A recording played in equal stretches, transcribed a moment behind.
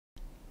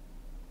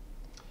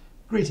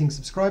Greetings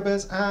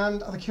subscribers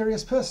and other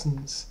curious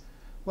persons.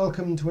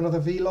 Welcome to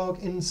another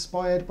vlog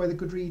inspired by the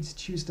Goodreads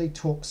Tuesday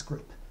Talks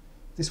group.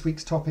 This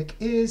week's topic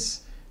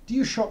is, do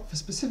you shop for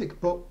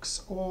specific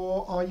books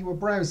or are you a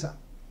browser?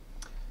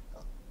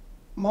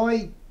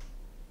 My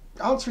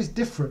answer is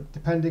different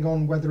depending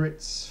on whether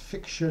it's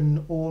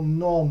fiction or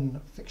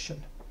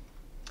non-fiction.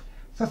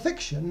 For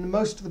fiction,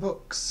 most of the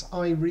books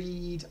I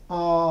read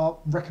are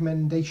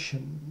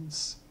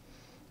recommendations,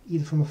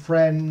 either from a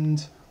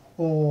friend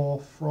or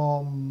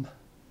from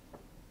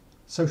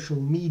social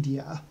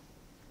media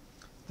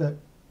that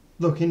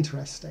look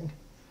interesting.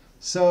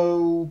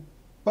 So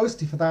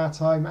mostly for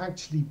that I'm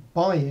actually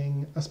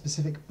buying a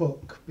specific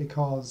book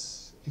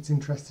because it's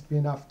interested me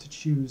enough to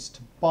choose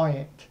to buy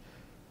it.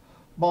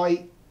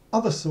 My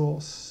other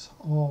source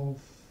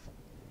of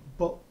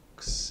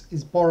books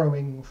is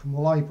borrowing from the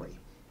library,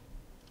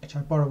 which I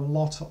borrow a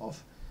lot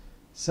of.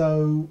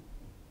 So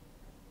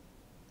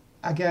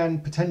again,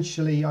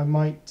 potentially I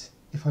might,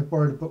 if I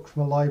borrowed a book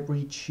from a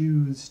library,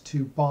 choose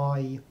to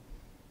buy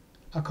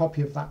a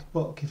copy of that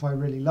book if I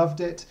really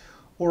loved it,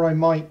 or I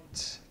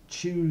might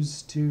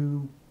choose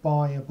to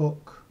buy a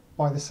book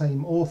by the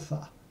same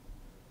author.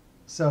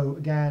 So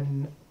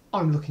again,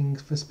 I'm looking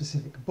for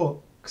specific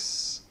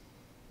books,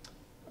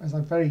 as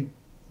I very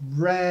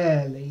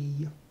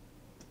rarely,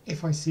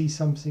 if I see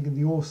something in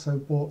the also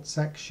bought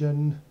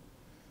section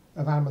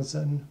of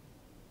Amazon,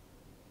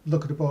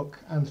 look at a book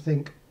and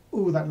think,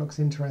 oh, that looks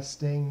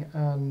interesting,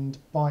 and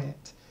buy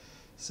it.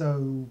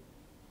 So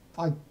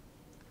I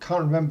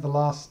can't remember the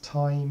last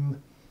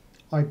time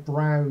I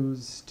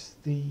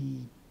browsed the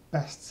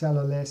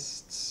bestseller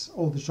lists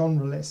or the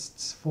genre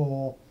lists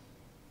for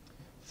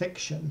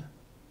fiction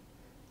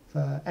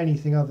for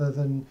anything other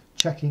than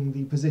checking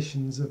the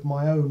positions of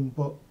my own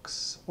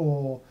books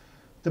or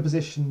the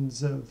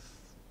positions of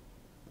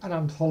an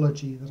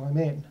anthology that I'm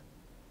in.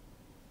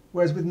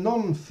 Whereas with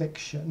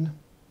non-fiction,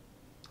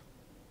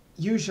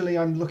 usually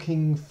I'm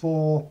looking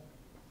for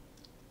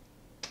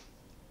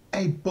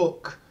a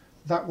book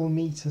that will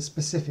meet a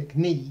specific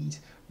need,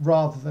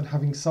 rather than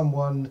having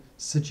someone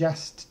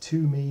suggest to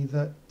me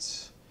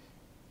that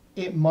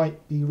it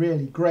might be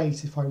really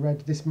great if I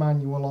read this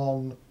manual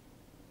on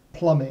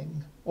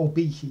plumbing or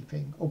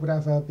beekeeping or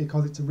whatever,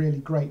 because it's a really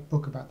great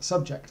book about the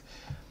subject.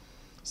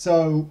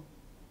 So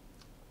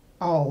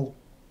I'll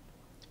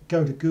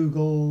go to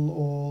Google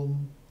or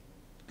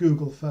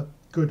Google for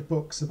good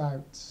books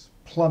about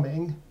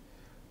plumbing.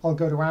 I'll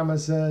go to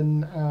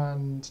Amazon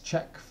and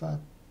check for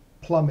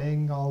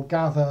plumbing. I'll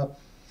gather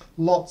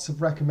lots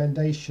of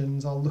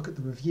recommendations. I'll look at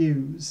the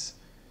reviews.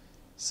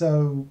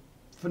 So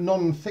for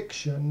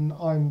non-fiction,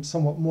 I'm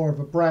somewhat more of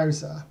a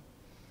browser,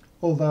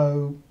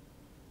 although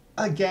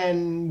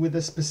again with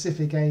a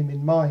specific aim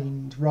in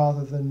mind,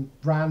 rather than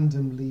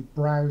randomly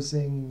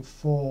browsing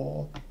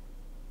for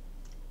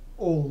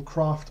all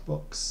craft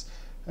books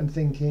and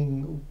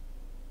thinking,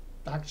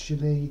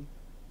 actually,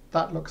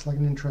 that looks like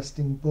an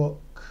interesting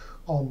book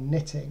on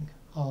knitting,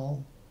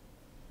 I'll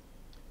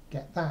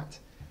get that.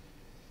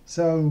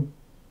 So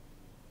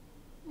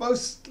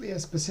mostly a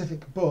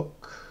specific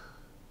book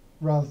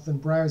rather than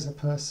browser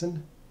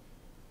person.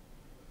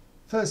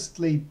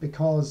 Firstly,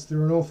 because there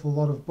are an awful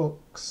lot of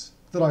books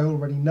that I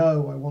already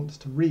know I want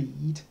to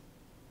read.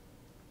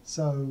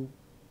 So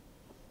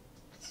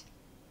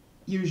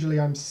usually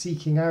I'm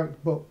seeking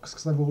out books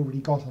because I've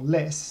already got a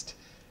list.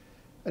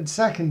 And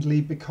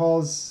secondly,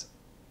 because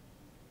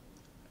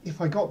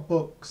if I got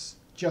books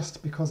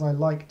just because I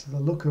liked the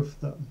look of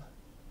them,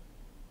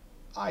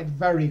 I'd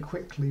very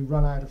quickly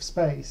run out of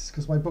space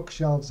because my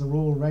bookshelves are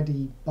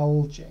already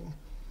bulging.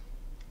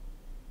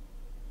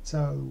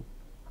 So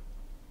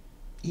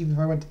even if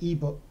I went to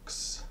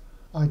ebooks,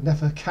 I'd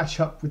never catch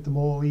up with them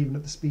all, even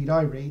at the speed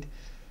I read.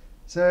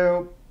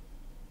 So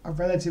a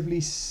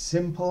relatively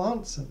simple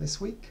answer this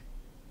week.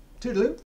 Toodaloo.